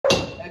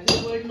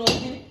wait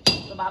नौथिनी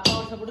तो बापा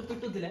और सेपटे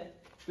पिटुथिले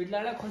पिटला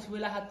बेले खसी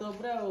पइला हाथ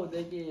ऊपर और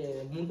देखि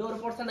मुंड ऊपर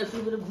पड़सा ना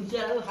सुबह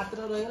भुजिया हाथ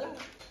रे रह गेला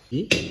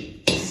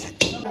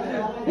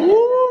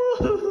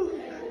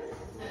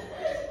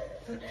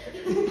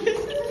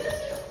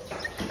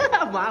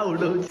मा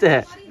उडौछे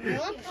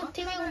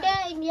पृथ्वी उडे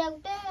इंडिया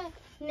उडे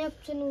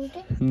नेपच्यून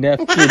उडे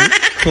नेपच्यून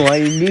कोई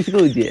इंग्लिश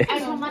कहउछे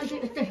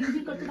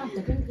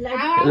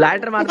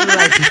लाइटर मारते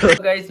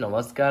लाइट गाइस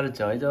नमस्कार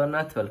जय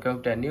Jagannath welcome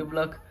to new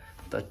blog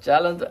तो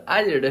चलो तो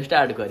आज वीडियो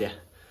स्टार्ट करिया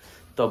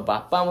तो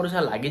बापा हमर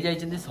से लागि जाई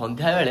छथि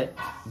संध्या बेले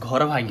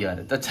घर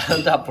भांगिबारे तो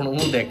चलो तो आपन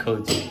मु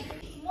देखाउछि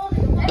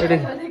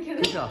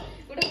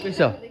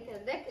किसो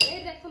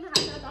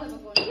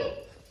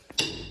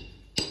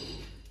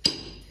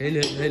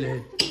हेले हेले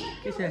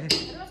किसे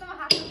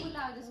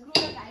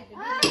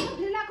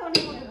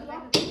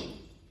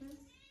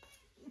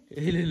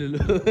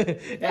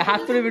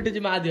हाथ रे बिटुची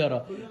मा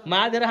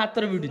देहर हाथ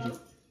रे बिटुची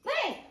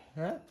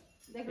हां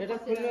एटा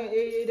खुल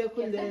एटा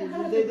खुल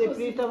दे दे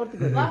फ्रीटा भर्ती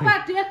कर बापा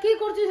तू की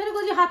करछि सर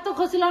कोजी हाथ तो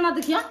खसिला ना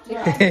देखिया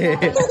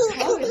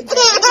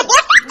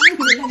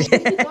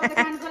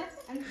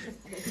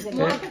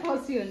मोटे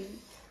खसियोनी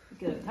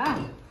हां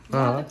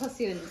हां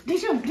खसियोनी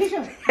डिशम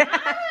डिशम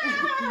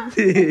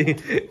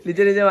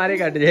नीचे नीचे मारे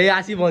काट हे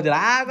आसी मजरा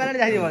आ करे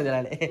जाई मजरा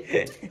ले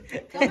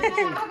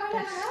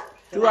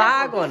तू आ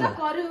कोन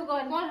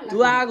तू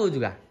आ को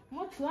जुगा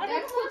मो छुआ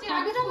देखुची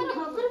आगे तो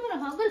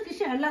हगर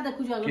किसे हल्ला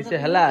देखुची आगे किसे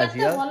हल्ला आसी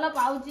भल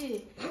पाउची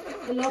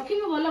लकी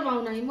में भल पाउ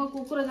नाही मो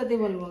कुकुर जते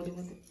भल पाउची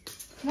मते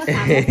मो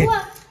सामपुआ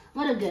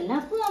मोर गेला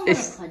पुआ मोर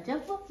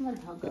खजपो मोर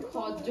भगर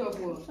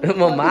खजपो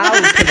मो मा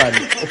उठे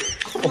बारी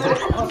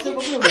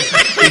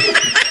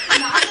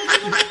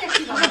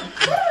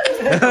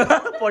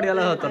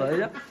पड़ियाला हतर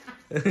जा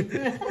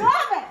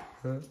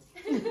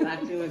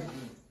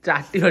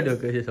चाटी हटो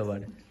के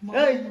सबने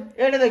ए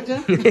एडे देखछ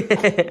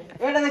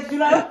एडे देखछ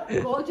ना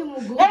कहू मु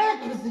गो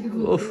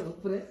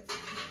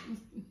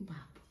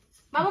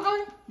बाबा कौन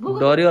भूख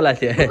डरी वाला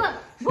छे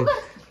भूख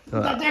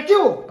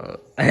देखियो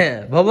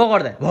भव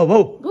कर दे भव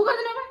भव भूख कर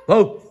देना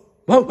भव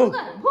भव भव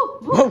भूख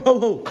भव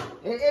भव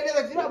एडे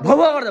देखछ ना भव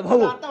कर दे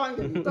भव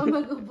तुम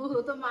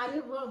तो मारी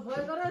भय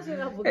करो से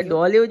ए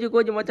डोली होजी को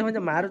मचे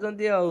मचे मारू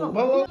जंती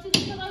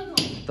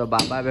तो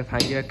बाबा बे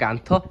फांगी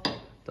कांथ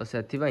तो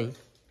सेथि भाई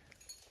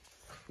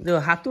जो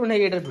हाथू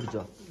नहीं एटर फिरचो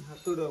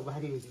हाथू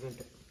भारी होची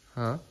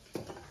हां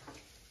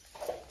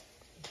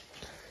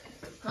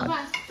बाबा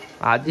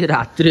आज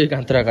रात्रि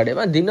कांतरा काढे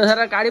बा दिन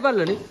सारा काढी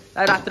पारलनी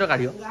आ रात्र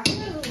काढियो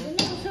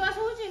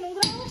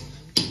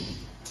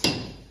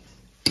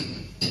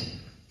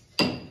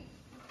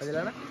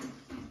बजला ना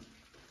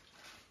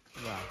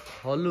वाह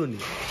हलुनी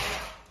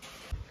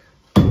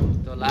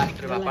तो लास्ट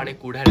रे बापा ने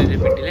कुढारे रे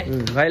पिटिले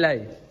भाई लाई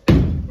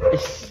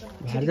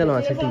बाहर चलो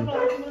सेटिंग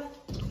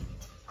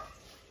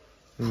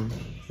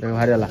देखो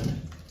भारी वाला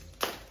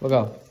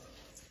बगाओ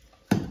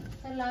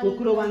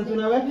कुकुरो बांधू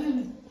ना बे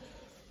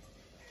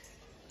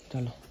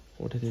चलो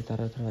उठे दे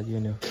तारा थोड़ा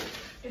जीवन है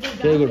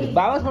के गुड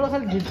बाबा थोड़ा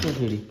खाली ढिट को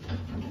फेरी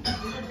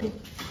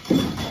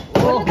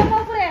ओ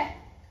ऊपर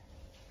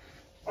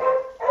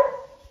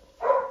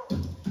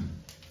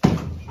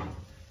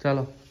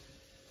चलो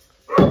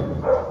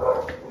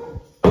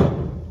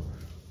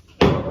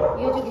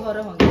ये जो घर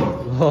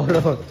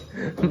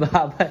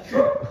बाबा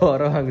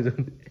घर भांग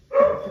जंदी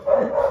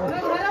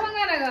घर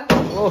भांगा लगा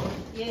ओ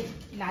ये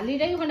लाली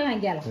रे खंडे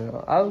भांग गया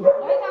आओ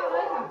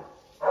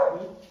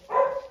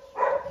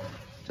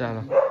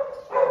चलो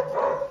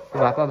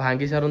बापा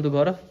भांगी सारंतु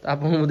घर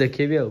आपन मु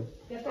देखेबी आ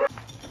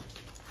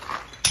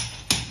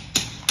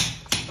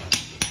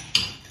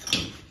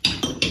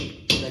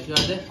देखियो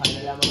दे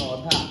फाइनली हमर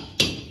अधा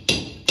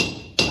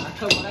आठ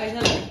बराई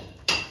जाला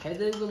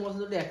हेदे को मोर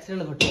से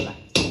एक्सीडेंट घटिला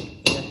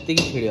एत्ती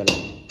की छिड़ी गला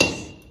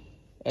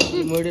एत्ती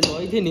मोडे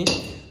नई थिनी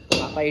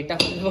बापा एटा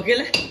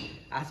पकेले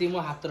आसी मो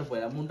हाथ रे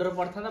पयला मुंडर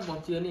पड़था ना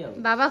बचियोनी आ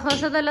बाबा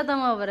खस देले तुम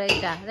ऊपर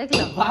एटा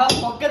देखलो बाबा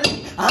पकेट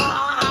आ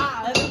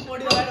ए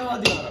पड़ी गला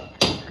मधि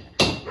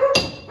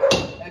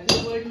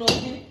एक्चुअली वेट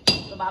नौथिनी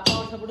तो बापा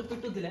और सेपटे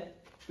पिटुथिले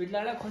पिटला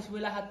बेले खसी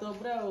पइला हाथ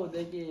ऊपर और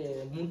देखि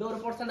मुंड ऊपर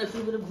पड़सा ना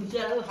सुबह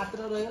भुजिया हाथ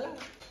रे रह गेला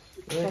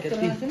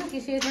केते ना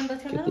किसे जन तो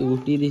छेला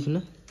उठी दिस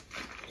ना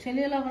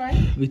छेलिला भराई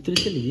भीतर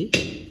चली जी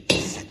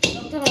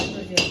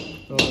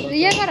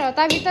ये करो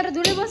ता भीतर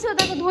जुड़ी बसो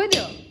ताको धोई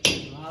दियो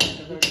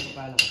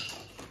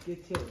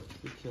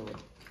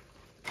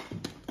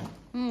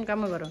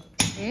काम करो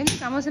एम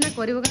काम सिना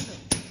करबो का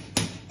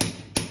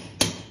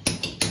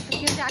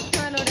के आखि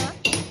वाला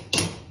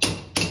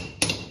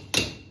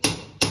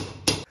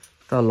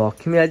तो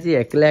लक्ष्मी आज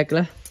एकला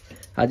एकला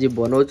आज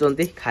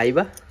बनाऊँच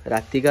खाइबा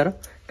रातिकार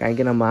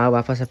कहीं माँ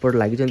बापा सेपट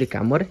लगी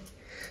कम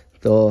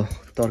तो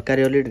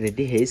तरकारी अलरेडी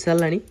रेडी हो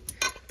सारा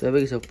तो ये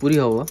किस पूरी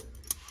हम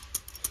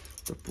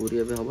तो पूरी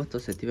एवं हम तो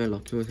से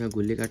लक्ष्मी से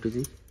गुली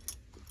काटुची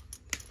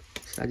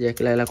आज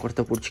एकला एकला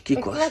करते पड़छ कि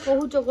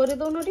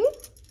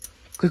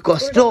कोई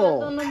कष्ट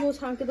ମୁଁ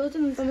ଛାଙ୍କି ଦଉଛି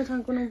ତମେ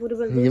ଛାଙ୍କୁ ନ ପୁରୀ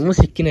ବେଲ ମୁଁ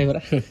ଶିଖି ନାହିଁ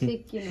ପରା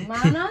ଶିଖିନି ମା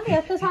ନା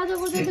ଏତେ ସାହାଯ୍ୟ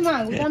କରୁଛନ୍ତି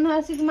ମାଙ୍କୁ ତାନେ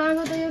ଆସିକି ମାଙ୍କ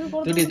ଦେହରୁ ତୁ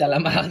ଟିକେ ଚାଲା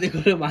ମା ଦେଖ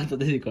ମା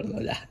ତତେ କରିଦବ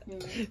ଯା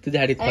ତୁ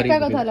ଝାଡି ଥରି ଏକା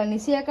କଥା ହେଲାନି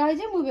ସିଏ ଏକା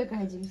ହେଇଛି ମୁଁ ବି ଏକା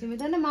ହେଇଛି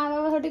ସେମିତି ହେଲେ ମା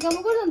ବାବା ସେଠି କାମ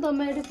କରୁଛନ୍ତି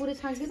ତମେ ଏଠି ପୁରୀ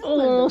ଛାଙ୍କି ଦବ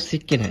ମୁଁ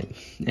ଶିଖି ନାହିଁ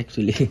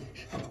ଆକ୍ଚୁଆଲି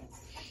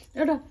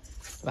ଏଟା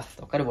ବାଃ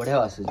ତରକାରୀ ବଢିଆ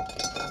ଆସୁଛି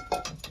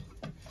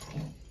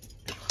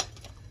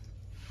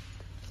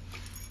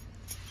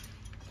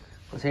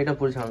ସେଇଟା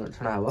ପୁରୀ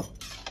ଛଣା ହବ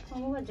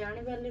ମୁଁ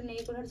ଜାଣିପାରିଲି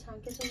ନେଇ କୋଉଠି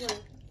ଛାଙ୍କି ସବୁ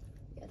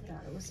ଏଥର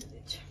ଆଳୁ ବସି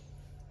ଦେଇଛି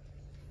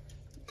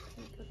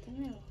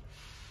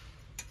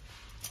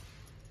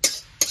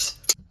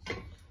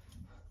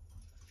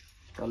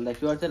ତାହେଲେ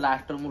ଦେଖିବା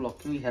ଲାଷ୍ଟରେ ମୁଁ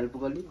ଲକ୍ଷ୍ମୀ ହେଲ୍ପ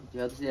କଲି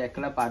ଯେହେତୁ ସେ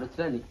ଏକଲା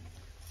ପାରୁଥିଲାନି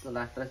ତ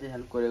ଲାଷ୍ଟରେ ସେ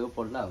ହେଲ୍ପ କରିବାକୁ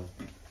ପଡିଲା ଆଉ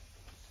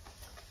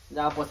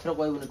ଯାହା ପଛରେ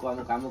କହିବୁନି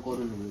ଆମେ କାମ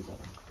କରୁନି ବୋଲି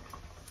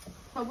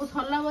ସବୁ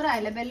ସରିଲା ପରେ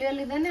ଆଇଲେ ବେଲି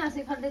ବେଲି ଦେନେ ଆସି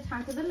ଖାଲି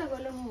ଛାଙ୍କି ଦେଲେ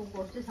କହିଲେ ମୁଁ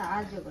କରୁଛି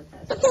ସାହାଯ୍ୟ କରିଛି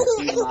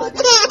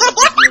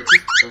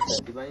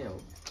ସେଥିପାଇଁ ଆଉ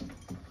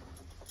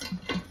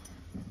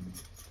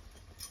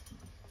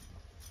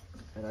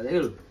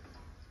ଦେଖିଲୁ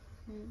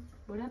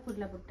ବଢିଆ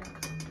ଫୁଟିଲା ପୁଟା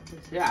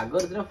ସେ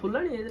ଆଗର ଦିନ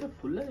ଫୁଲାଣି ଏଥିରେ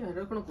ଫୁଲାଣି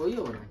ସେଟା କଣ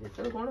କହିହବ ନା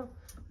ସେତେବେଳେ କଣ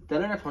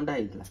ତେଲଟା ଥଣ୍ଡା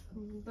ହେଇଥିଲା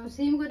ତ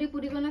ସିମ୍ କରି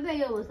ପୁରୀ ବନା ତ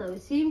ଏଇ ଅବସ୍ଥା ହୁଏ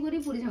ସିମ୍ କରି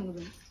ପୁରୀ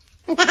ଛାଙ୍କୁଛନ୍ତି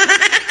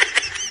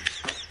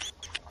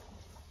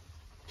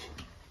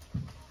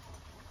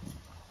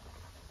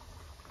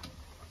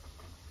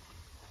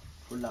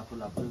ଫୁଲା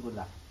ଫୁଲା ପୁରୀ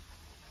ଫୁଲା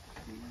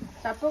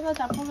ଚାପକା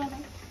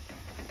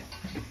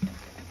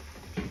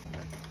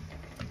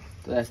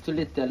ତ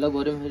ଆକ୍ଚୁଆଲି ତେଲ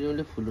ଗରମ ହେଇଯିବ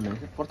ବୋଲି ଫୁଲୁ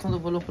ନାହିଁ ପ୍ରଥମ ତ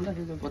ଭଲ ଫୁଲା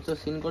ସେଥିପାଇଁ ପଛ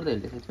ସିନ୍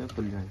କରିଦେଲେ ସେଥିପାଇଁ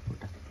ଫୁଲିଲାଣି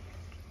ଫୁଟା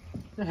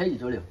ହେଇଛି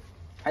ଚଳିବ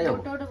ଖାଇବ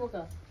ଗୋଟେ ଗୋଟେ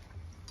ପକା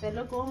ତେଲ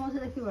କମ ଅଛି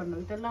ଦେଖିପାରୁନ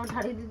ତେଲ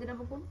ଢାଳି ଦିଦିଟା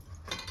ପକଉ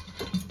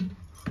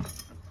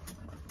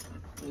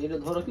ଏଇଟା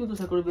ଧର କି ତୁ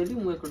ସେକଡ ବେଲି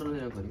ମୁଁ ଏକଡ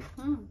ରହିବା କରିବି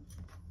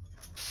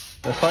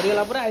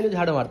ସରିଗଲା ପରେ ଆଇଲୁ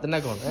ଝାଡୁ ମାରତେ ନା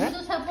କଣ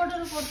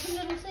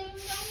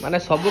ମାନେ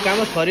ସବୁ କାମ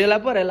ସରିଗଲା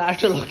ପରେ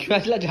ଲାଷ୍ଟ ଲକ୍ଷ୍ମୀ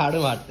ଆସିଲା ଝାଡୁ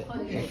ମାରତେ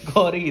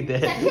କରିକି ଦେ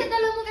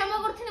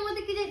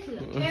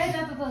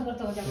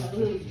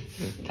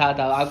ଥା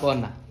ଆଉ କଣ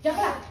ନା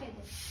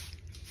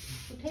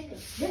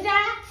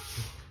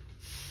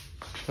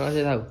ହଁ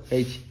ସେ ଥାଉ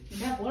ହେଇଛି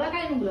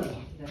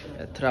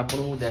ଏଥର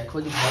ଆପଣଙ୍କୁ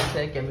ଦେଖଉଛି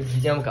ଭଲସେ କେମିତି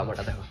ଭିଜାମ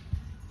କାମଟା ଦେଖ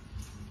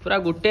ପୁରା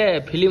ଗୋଟେ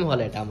ଫିଲ୍ମ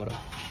ହଲ୍ ଏଟା ଆମର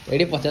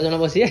ଏଠି 50 ଜଣ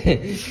ବସିବେ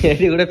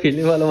ଏଠି ଗୋଟେ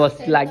ଫିଲ୍ମ ହଲ୍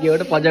ବସି ଲାଗିବ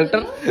ଗୋଟେ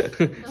ପ୍ରୋଜେକ୍ଟର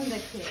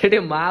ସେଠି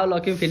ମା ଆଉ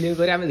ଲକ୍ଷ୍ମୀ ଫିଲ୍ମ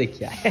କରି ଆମେ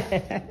ଦେଖିବା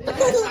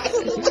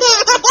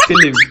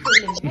ଫିଲ୍ମ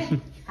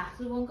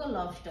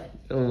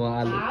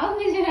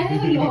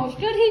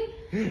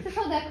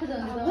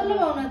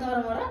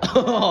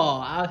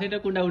ଆଉ ସେଇଟା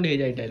କୁଣ୍ଡା କୁଣ୍ଡି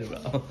ହେଇଯାଏ ଟାଇଲର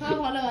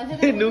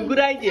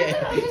ନୁଗୁରା ହେଇଛି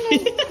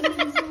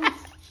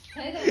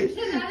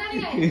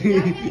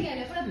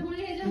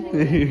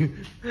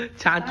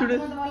ଛାଞ୍ଚୁଡେ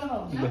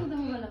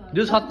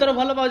ଯୋଉ ସତରେ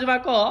ଭଲ ପାଉଛି ବା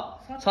କହ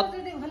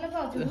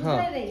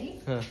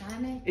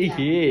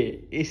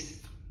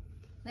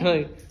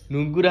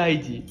ନୁଙ୍ଗୁରା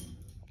ହେଇଛି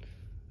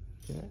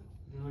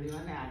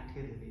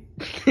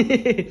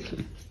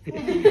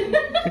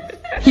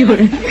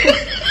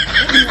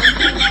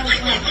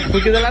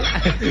ଫୁକିଦେଲା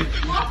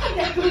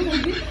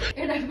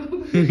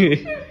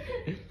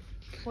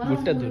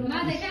ଗୋଟେ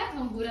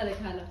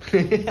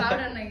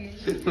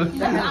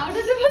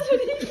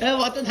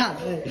ମତେ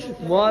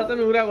ମତେ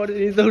ନୁରା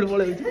ପଡୁଛି ଦୌଡ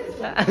ପଳେଇଛି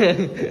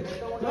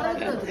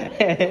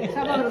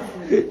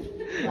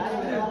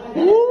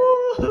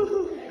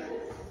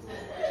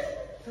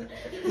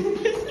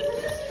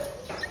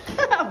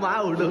ମା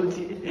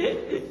ଉଡଉଛି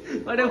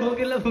ଗୋଟେ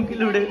ଫୁକିଲେ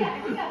ଫୁକିଲେ ଉଡେ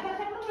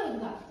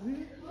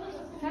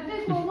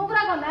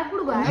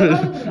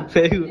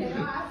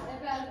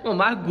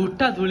ମା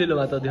ଗୁଟା ଧୁଳିଲ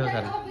ମା ତ ଦେହ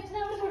ସାରା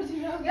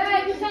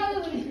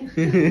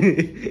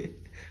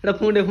ଏଟା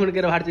ଫୁଣ୍ଡେ ଫୁଣ୍ଡ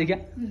କେରେ ବାହାରଛି କିଆ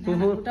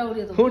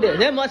ଫୁଣ୍ଡେ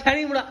ଯେ ମୋ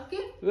ଛାଣି ମୁଡା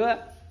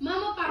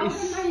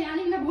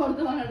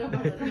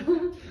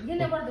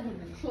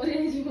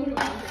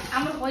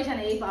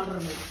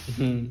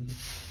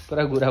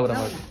ପୁରା ଗୁରା ଗୁରା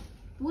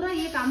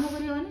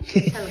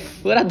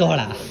ପୁରା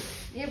ଧଳା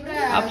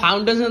ଆଉ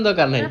ଫାଉଣ୍ଡେସନ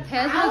ଦରକାର ନାହିଁ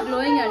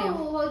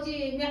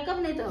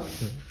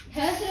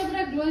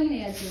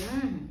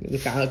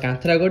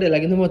କାନ୍ଥରା ଗଡିଲା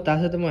କିନ୍ତୁ ମୋ ତା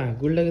ସହିତ ମୋ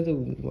ଆଙ୍ଗୁଳିଟା କିନ୍ତୁ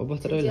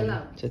ଅବସ୍ଥା ରହିଲା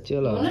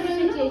ଛେଚିଗଲା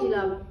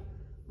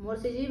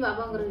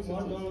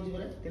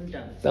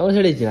ତମର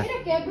ଛେଡିଛି ନା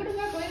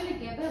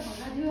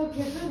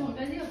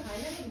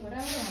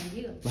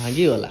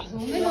ଭାଙ୍ଗିଗଲା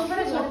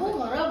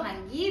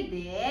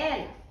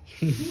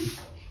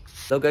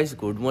ତ ଗାଇସ୍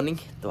ଗୁଡ୍ ମର୍ଣ୍ଣିଂ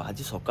ତ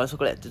ଆଜି ସକାଳ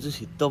ସକାଳ ଏତେ ଯୋଉ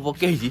ଶୀତ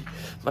ପକେଇଛି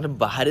ମାନେ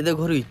ବାହାରି ଦେ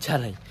ଘରୁ ଇଚ୍ଛା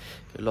ନାହିଁ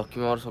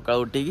ଲକ୍ଷ୍ମୀ ଆମର ସକାଳୁ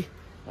ଉଠିକି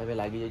ଏବେ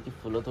ଲାଗିଯାଇଛି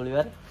ଫୁଲ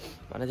ତୋଳିବାରେ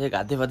ମାନେ ସେ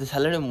ଗାଧେଇ ପାଧେଇ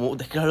ସାରିଲେଣି ମୁଁ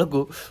ଦେଖିଲା ବେଳକୁ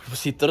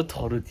ଶୀତରେ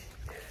ଥରୁଛି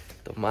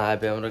ତ ମା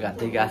ଏବେ ଆମର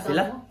ଗାଧେଇକି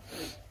ଆସିଲା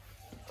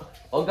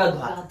ସକାଳ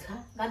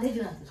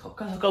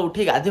ସକାଳ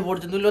ଉଠିକି ଗାଧେଇ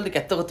ପଡୁଛନ୍ତି ବୋଲି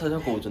କେତେ କଥା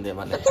କହୁଛନ୍ତି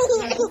ଏମାନେ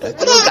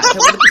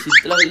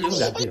ଶୀତ ଲାଗୁଛି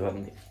ଗାଧେଇ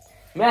ପାରୁନି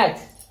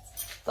ମ୍ୟାକ୍ସ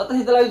ତତେ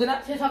ଶୀତ ଲାଗୁଛି ନା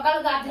ସେ ସକାଳୁ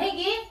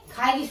ଗାଧେଇକି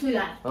ଖାଇକି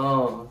ଶୋଇଲା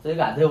ହଁ ସେ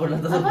ଗାଧେଇ ପଡିଲା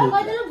ତ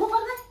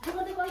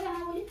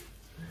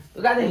ତୁ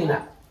ଗାଧେଇଛୁ ନା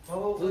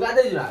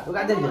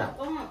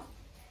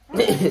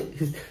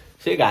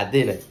ସେ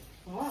ଗାଧେଇ ନାହିଁ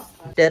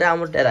ଟେରା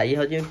ଆମର ଟେରା ଇଏ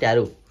ହଉଛି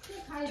ଟ୍ୟାରୁ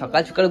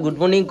ସକାଳ ସକାଳ ଗୁଡ୍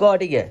ମର୍ଣ୍ଣିଂ କହ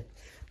ଟିକେ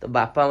तो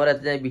बापा हमारे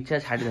एते जाय बिछा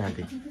छाड़ी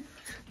नाते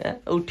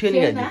उठियो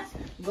नहीं आज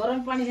गरम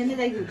पानी देने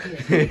जाई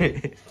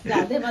उठिए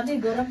गाधे बाधे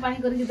गरम पानी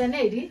करके देने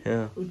एठी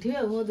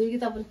उठिए वो दुई की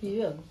तापर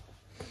पीवे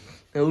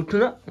उठु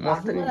न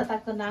मस्त बाबू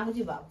ताक ना हो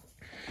जी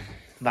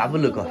बाबू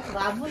लोक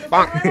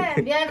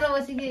बियाड रो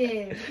बसी के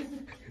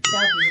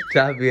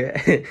चा पिए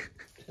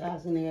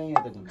आसिने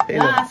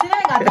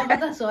गाधा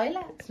बाधा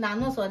सइला स्नान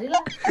सरिला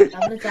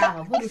तापर चा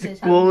हबो रुसे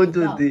सा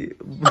कोंतुती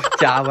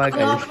चा बा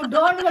खाई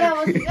डोंट बडा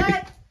बसी चा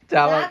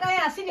चा काय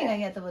आसिने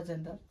काय आता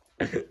पर्यंत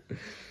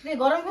ने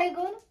गरम खाई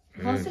कोन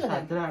हसिला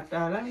 7-8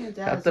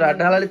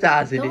 हलाले चा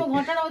आसी तो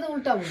घंटा ना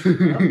उल्टा बोल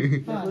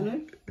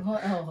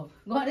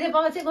घरे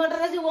पाछे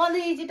घंटा से बंद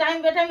हिची टाइम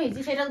बेटा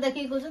हिची सेटा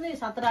देखि कोछन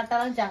 7-8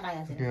 ला चा काय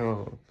आसे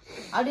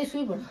आडी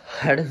सुई पड़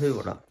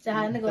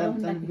चा ने गरम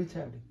ना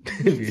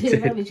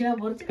बिछा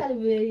भरती काले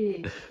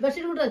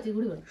बेडशीट उठ अछि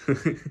गुडी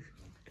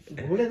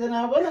घोड़े तो ना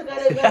हो ना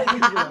काले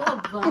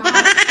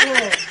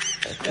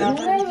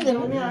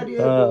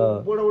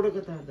बड़ा बड़ा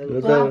कथा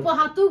आप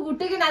हाथू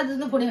गुटे के ना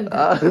दे पड़े हम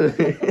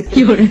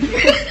की होरे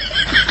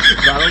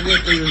बाबा के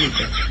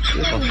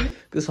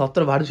तो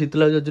 17 भाड़ शीत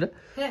लाग जजुरा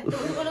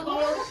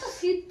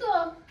शीत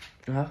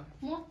हां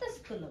मत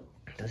शीत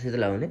तो शीत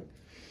लागने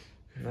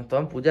ना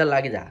तुम पूजा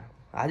लाग जा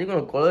आज कोन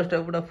कलश टा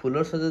पूरा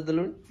फुलर सजे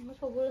देलु मैं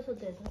सबले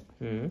सजे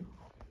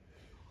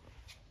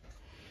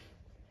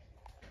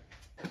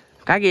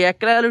काकी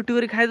एकला रुटी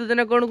करी खाइ दो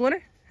ना कोन कोने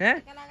हैं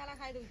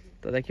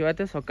तो देखिबा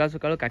तो सकाळ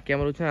सकाळ काकी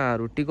हमर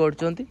रुटी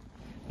करचंती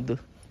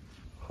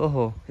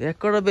ओहो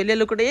एकड़ बेले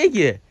लोकटे ए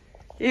किए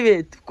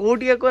ए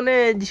कोटिया कोने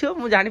जियो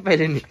मु जानि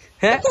पाइलेनी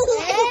हैं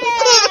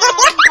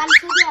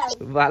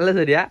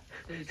बालेसरिया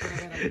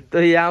तो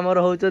ये हमर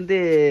होचंती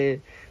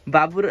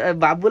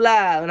बाबुला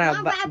ना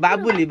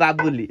बाबुली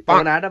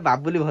तो नाटा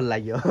बाबुली भल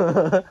लागियो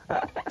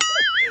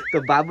तो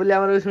बाबुली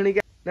हमर सुनी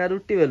के ना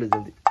रुटी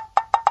बेलुचंती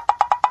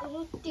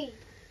रुटी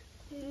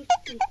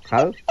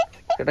हाउ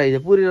केटा ये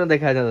पूरी न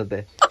देखा जाते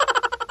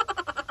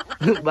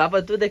बाबा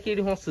तू देखि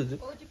हंसु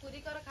ओची पूरी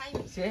कर खाई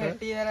से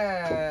हटी यार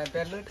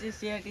बेलुची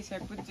से हटी से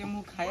कुछ मु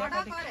खाया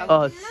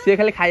ओ से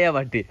खाली खाया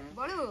बाटी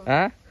बड़ू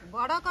हां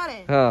बड़ करे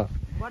हां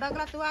बड़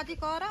कला तू आजी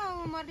कर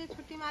मरी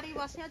छुट्टी मारी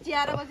बसी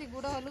चियार बसी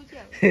गुड़ हलुची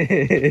आ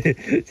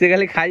से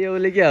खाली खाइयो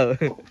बोले क्या हो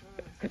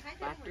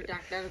पाटी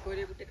डाक्टर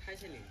कोरी गुटे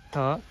खाइसली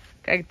हां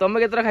काई तमे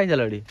केतरा खाइ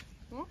चलडी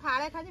मु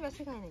फाळे खाजी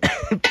बेसी खाइ नै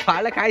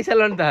फाळे खाइ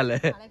चलन ताले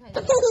फाळे खाइ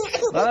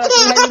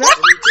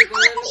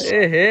ए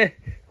हे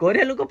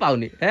कोरिया लोक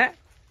पाउनी हैं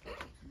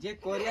जे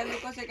कोरिया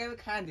लोक से केबे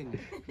खा दिनी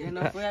जे न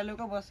कोरिया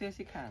लोक बसी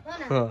बसी खा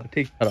हां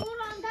ठीक करो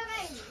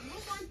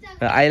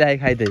आइला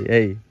खाइ दे ए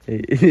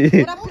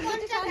पूरा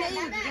फुल्लुची खा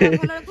नै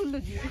फुल्लर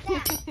फुल्लुची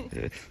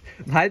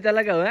भाई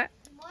चला का है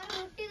मोर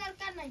रोटी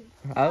दरकार नहीं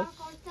आओ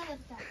कौनसा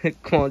दरकार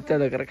कोंचा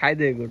दरकार खाइ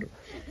दे गोटो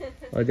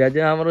और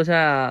जाजे हमरो सा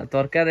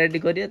तरकारी रेडी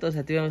करिए तो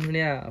सेति हम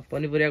सुनिया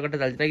पनीपरिया कटे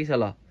चलता कि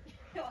चला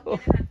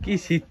की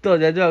शीत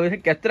जाजो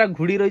केतरा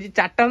घुड़ी रही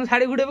चारटा हम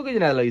साड़ी घुड़ेबो कि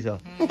ना लइस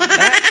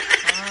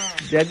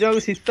जाजो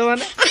शीत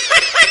माने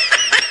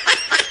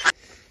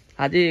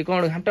आज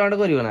कोन घांटा घांटा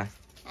करियो ना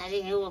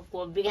अरे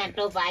कोबी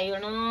घाटो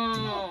बाइगण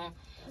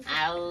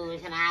आउ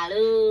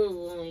आलू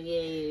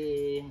ये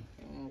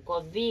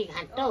कोबी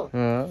घाटो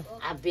हां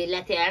आ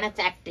बिलाती आना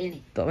चाटनी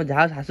तम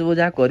जा सासु बो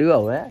जा करियो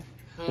हो हां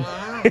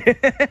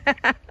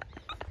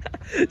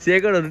से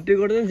कोन रुटी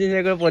कोड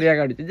से कोन परिया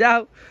काढी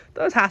जाओ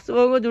तो सासु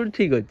बो जोड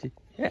ठीक अछि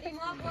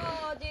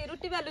जे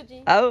रुटी बेलुची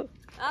आउ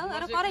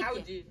अरे करे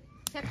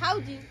से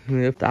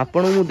खाउजी तो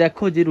आपण मु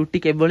देखो जी रुटी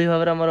केबळी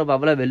भाबर हमर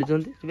बाबला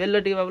बेलुचंती बेल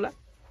टिके बाबला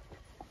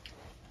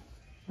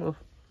ओ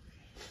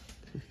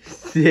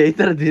से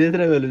इतर धीरे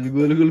धीरे बेलु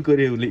गोल गोल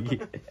करिए बोली की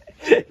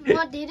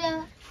मोर धीरे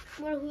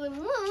मोर हुए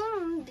मु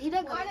धीरे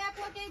कर अरे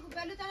आपो के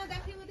बेलुचा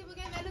देखि मुती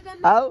बगे बेलुचा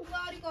आउ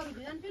और करू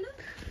जानते ना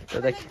तो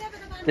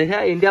देखा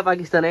इंडिया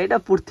पाकिस्तान एटा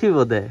पृथ्वी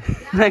बोधे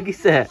ना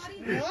किसे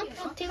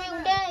पृथ्वी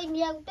गुटे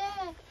इंडिया गुटे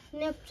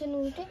नेपचून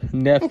गुटे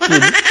नेपचून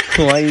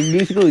तो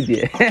इंग्लिश को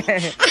दिए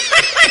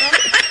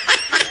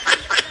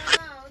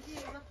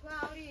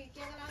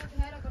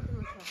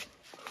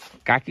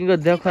काकी को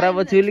देह खराब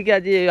अछि बोली कि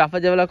आज बापा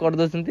जेवला कर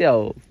दोसंती आ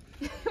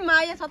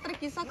माया सत्र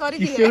किसा करी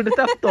किसे उठे त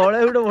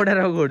तळे उठे बढा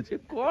रह करछु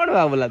कोन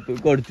बाबला तू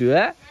करछु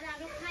हे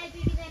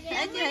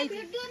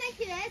वीडियो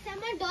देखि रे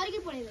समय डर के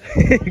पड़े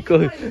को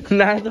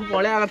ना तो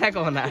पळे कथा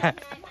कहना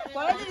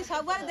पळे दिन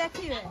सब बार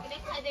देखिबे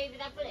देखा जाई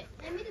दिना पड़े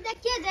एमिति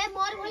देखिए जे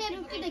मोर भलिया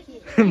रुटी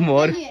देखिए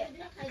मोर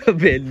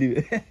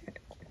बेलिबे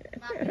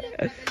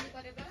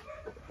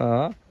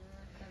हां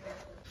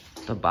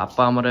तो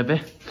बापा हमर एबे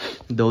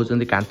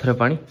दउचंदी कांथरे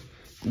पानी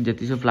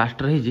जेती से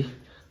प्लास्टर है जी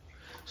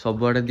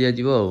सब आड़े दिया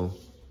जीवो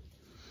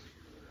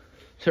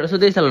सेड़ा सो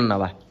दे सालन ना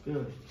बा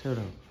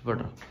सेड़ा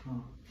पटर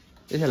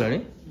दे सालनी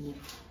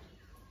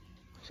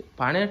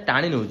पानी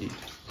टाणी नउ जी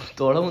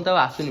तोळ मु ता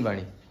आसुनी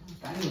पानी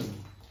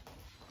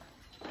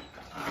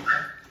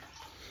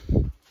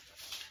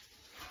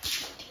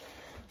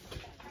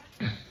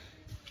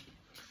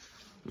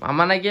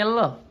मामा ना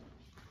केलो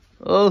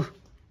ओ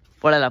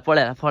पळेला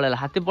पळेला पळेला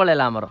हाथी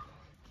पळेला हमर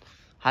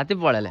हाथी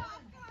पळेले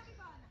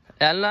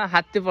एलना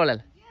हाथी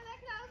पळेला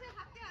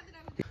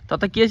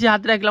ତତେ କିଏ ସେ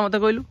ହାତ ଡାକିଲା ମତେ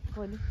କହିଲୁ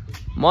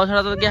ମୋ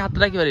ଛଡା ତତେ କିଏ ହାତ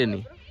ଡାକି ପାରିବେନି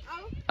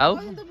ଆଉ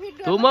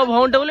ତୁ ମୋ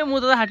ଭଉଣୀଟା ବୋଲି ମୁଁ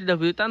ତତେ ହାତ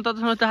ଡାକୁଛି ତାହେଲେ ତତେ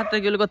ସମସ୍ତେ ହାତ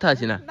ଡାକିଲେ କଥା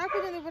ଅଛି ନା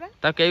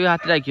ତାକୁ କେହି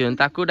ହାତ ଡାକିବନି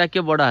ତାକୁ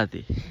ଡାକିବ ବଡ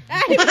ହାତୀ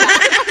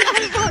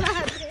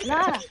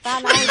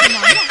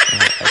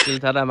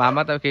ତାର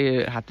ମାମା ତାକୁ କେହି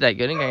ହାତ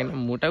ଡାକିବନି କାହିଁକି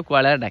ମୁଁ ତାକୁ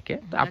କୁଆଳିଆ ଡାକେ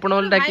ଆପଣ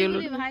ବୋଲି ଡାକିଲୁ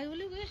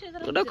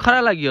ଗୋଟେ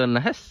ଖରାପ ଲାଗିବନି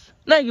ନା ହେସ୍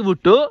ନାଇଁ କି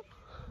ବୁଟୁ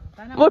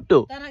ବୁଟୁ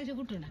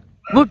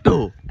ବୁଟୁ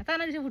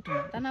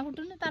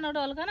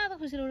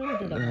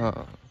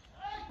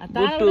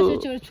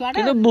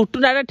କିନ୍ତୁ ବୁଟୁ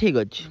ନାଟା ଠିକ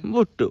ଅଛି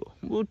ବୁଟୁ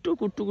ବୁଟୁ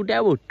କୁଟୁ କୁଟିଆ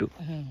ବୁଟୁ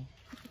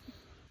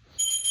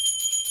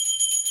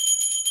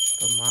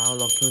ତ ମା ଆଉ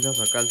ଲକ୍ଷ୍ମୀ ପୂଜା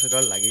ସକାଳୁ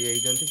ସକାଳୁ ଲାଗି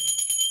ଯାଇଛନ୍ତି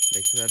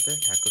ଦେଖିପାରୁଥିବେ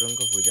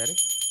ଠାକୁରଙ୍କ ପୂଜାରେ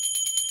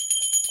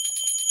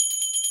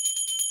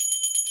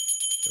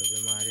ଏବେ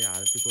ମା ରେ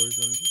ଆଳତି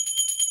କରୁଛନ୍ତି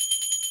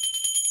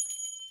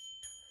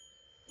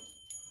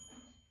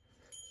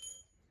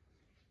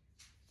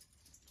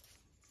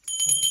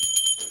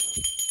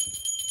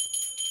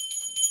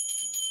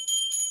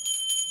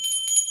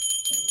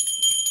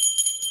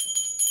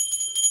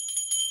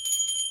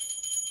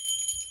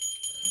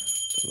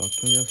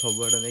ଲକ୍ଷ୍ମୀ ପୂଜା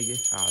ସବୁଆଡେ ନେଇକି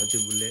ଆଳତି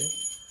ବୁଲେ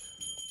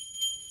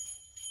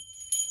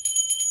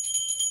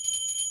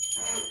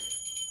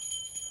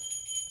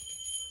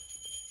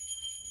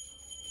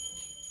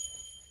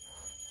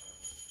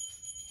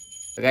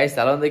गाइस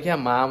चाल देखिए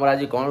माँ आमर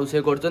आज कौन रोषे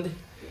कर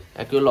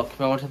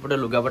लक्ष्मी आम सेपटे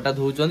लुगापटा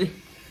धोउछंती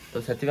तो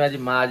से आज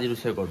माँ आज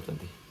रोषे कर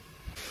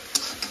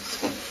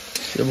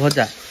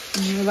भजा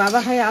बाबा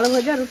खाई आलू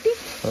भजा रुटी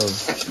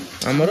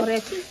आमर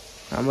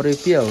आमर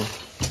इपी आ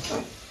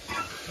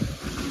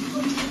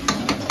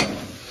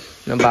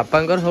बापा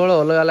सब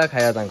अलग अलग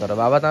खाया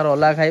बाबा तार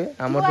अलग खाइबे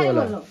आमर सब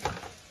अलग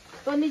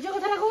तो निज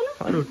कथा कहू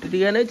रुटी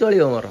टिका नहीं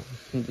चलियो मोर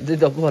दे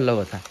दबु भल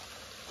कथा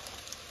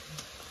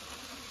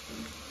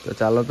तो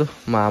चलतु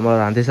माँ आम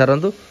रांधि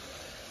सारतु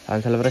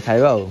रांधि सारा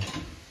खाइबा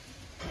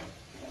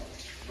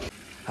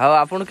हाँ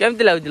आपन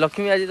केमती लगुच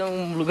लक्ष्मी आज तुम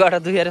लुगाटा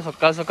धुआर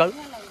सकाल सकाल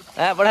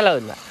बढ़िया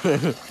लगुच ना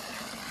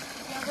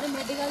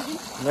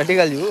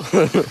मेडिकल जीव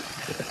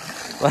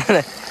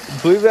माने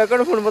धुईबे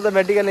कौन पुणी मत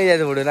मेडिकल नहीं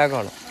जाते पड़े ना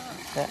कौन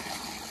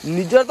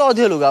निजर तो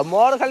अधिक लुगा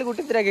मोर खाली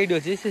गोटे तीरा कईट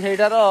अच्छी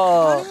सेटार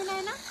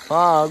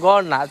हाँ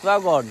गढ़ ना तू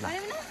गढ़ ना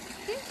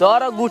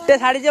तोर गोटे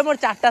शाढ़ी जे मोर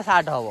 4टा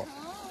सार्ट हम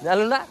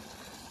जानलु ना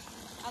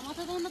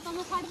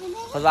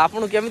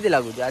आपन केमी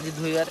लगुच आज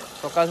धुआर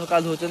सकाल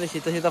सकाल धोचते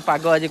शीत शीत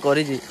पाग आज कर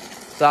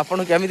तो आपन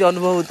केमी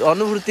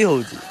अनुभूति हो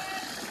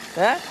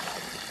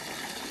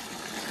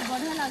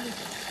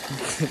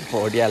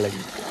बढ़िया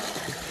लगे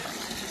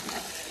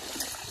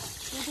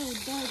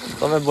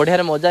तुम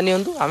बढ़िया मजा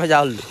नियंतु आमे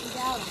जाऊलु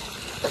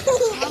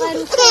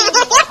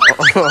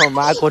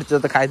माँ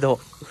कर खाईद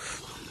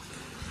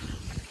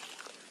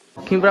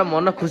पूरा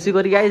मन खुशी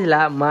करके आईला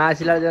माँ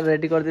आसला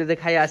रेडी कर दे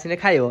खाई आसने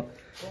खाइब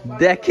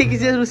देखी कि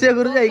से रोषे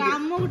करू जाई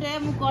काम गुटे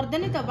मु कर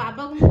देनी तो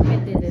बाबा को मु खाई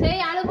दे दे सेई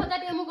आलू भजा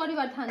टे मु करी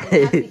बाथान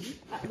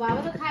बाबा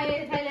तो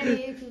खाइलेनी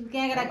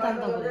के रखतान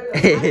तो आलू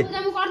भजा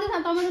मु कर दे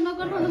थान तमे न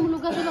कर थान मु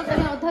लुगा से लगा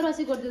अधा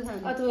रसी कर दे थान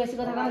तू ऐसी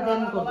कथा का दे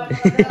मु कर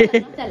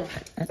चलो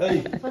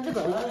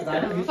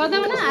कर दे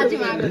ना आज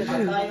मां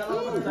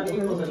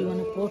जीवन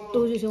फोटो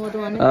जे से मत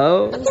माने आओ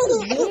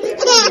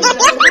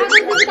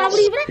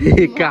काबड़ी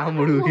रे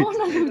कामड़ू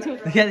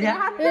दिया दिया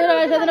ए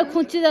सेदिन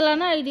खुंची देला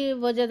ना एडी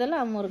बजे देला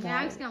मोर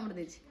मैक्स कामड़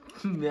देछि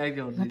मैक्स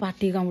कामड़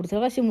पाटी कामड़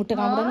थवा से मुटे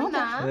कामड़ न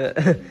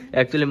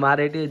एक्चुअली मार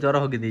एटी जर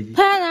होगी देछि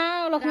हां ना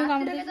लक्ष्मी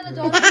कामड़ दे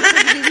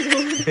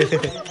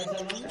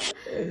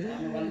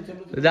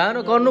जानो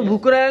कोन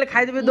भूकुरा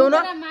खाई देबे दो ना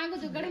मां को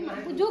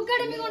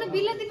जुगाड़ी में कोन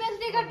बिलाती पेस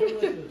दे काटू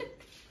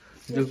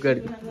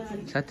जुगाड़ी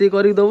साथी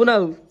करी दबु ना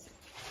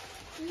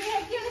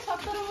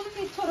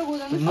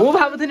मु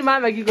भाबुथि माँ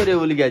मैगी करे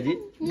बोली आज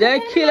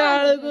देखिला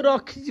को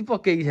रखी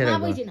पके से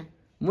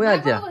मु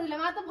आज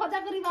मां तो भजा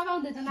करी बाबा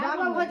दे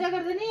बाबा भजा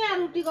कर देनी आ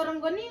रोटी गरम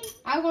करनी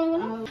आ कोन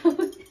बोलो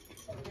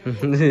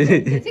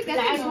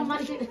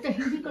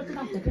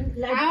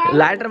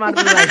लाइटर मार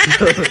दे लाइट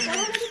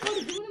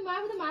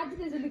मां तो मार दे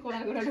जल्दी कोड़ा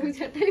कोड़ा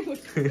छटाई फुट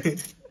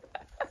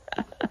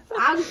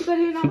आज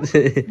करी ना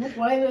मु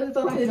पळे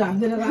तो राम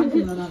दे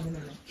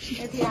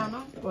एथि आनो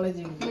पळे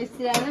जी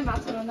मिस्त्री आने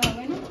माछ रंदा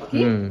होय ना की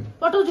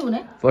पटो छु ने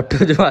पटो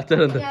जो माछ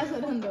रंदा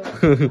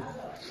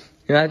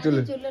या चुल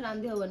चुल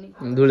रांधी होबनी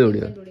धूଳି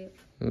उडियो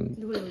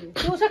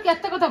तू से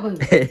केते कथा कहू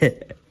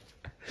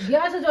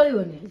गैस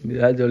जळीबनी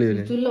गैस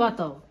जळीबनी चुल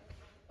भात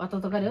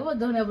तो करे हो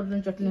धनिया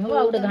पत्र चटनी हो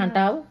आ उडे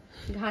घांटा हो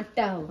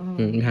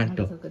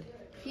घांटो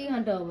की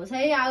घांटा हो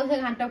सही आउ से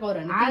घांटा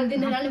करन 3 दिन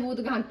हेलानी बहुत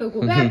घांटो को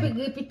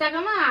पिता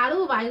कामा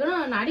आलू बाइगण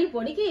नाडी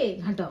पड़ी के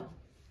घांटा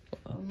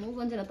मु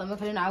कोन छला तमे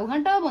खाली आउ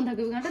घांटा बंधा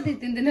के घांटा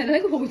 2-3 दिन हेला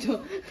होउछो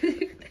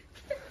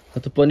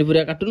तो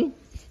पनीपुरिया काटुनु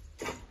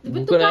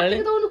तू काटी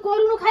तो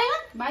करूनु खाइबा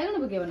बाइगण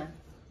बकेबा ना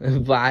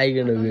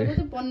बाइगण बे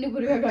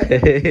पनीपुरिया काटी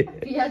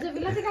पियाज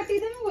बिलाती काटी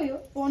देम कोयो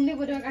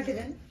पनीपुरिया काटी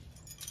देम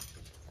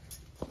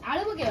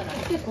आलू बकेबा ना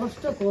के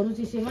कष्ट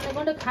करूची से माने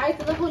कोन खाइ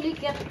तो बोली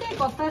केते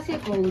कथा से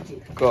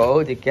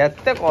कहूची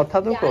केते कथा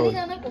तो कहू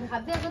जाना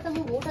भाबे अगर तुम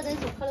बोटा जाई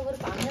सखल कर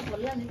पानी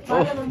पड़ला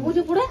नहीं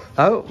मुझे पड़े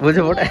हां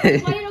मुझे पड़े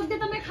पानी रख दे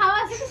तमे खावा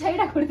से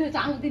କରିଦେ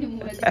ଚାହୁଁଥିଲି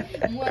ମୁଁ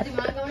ଆଜି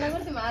ମା କାମନା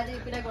କରୁଛି ମା ଆଜି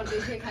ପିଠା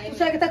କରିଦେଇ ସେ ଖାଇବ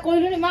ସେ କଥା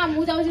କହିଲୁନି ମା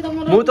ମୁଁ ଯାଉଛି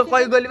ତମର ମୁଁ ତ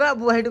କହି ଗଲି ବା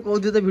ମୁଁ ହେଇଠି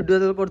କହୁଥିଲି ତ ଭିଡିଓ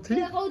ତ କରୁଥିଲି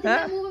କହୁଥିଲି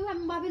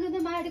ମୁଁ ଭାବିଲି ଯେ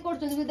ମା ଏଠି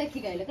କରୁଛନ୍ତି ମୁଁ ଦେଖି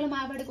ଗାଇଲେ କହିଲେ ମା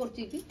ଏଠି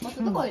କରୁଛି କି ମତେ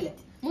ତ କହିଲେ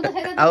ମୁଁ ତ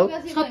ସେଇଟା ଆଉ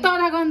ସତ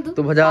କଥା କହନ୍ତୁ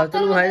ତୁ ଭଜା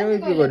ଭାତ ଭାଇ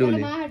ଇପି କରିବୁ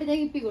ମା ଏଠି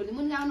ଯାଇକି ଇପି କରୁଛି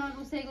ମୁଁ ଯାଉନ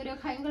ରୋଷେଇ କରିବ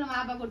ଖାଇବି କହିଲେ ମା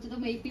ବା କରୁଛି ତ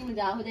ମୁଁ ଇପି ମୁଁ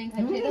ଯାଉ ଯାଇ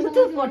ଖାଇବି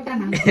ତୁ ବଟା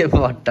ନା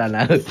ବଟା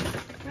ନା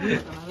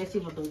ବେଶୀ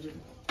ଫଟଉଛୁ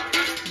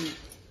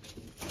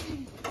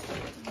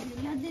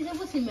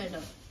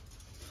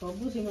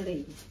ସବୁ ସିମେଣ୍ଟ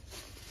ହେଇଛି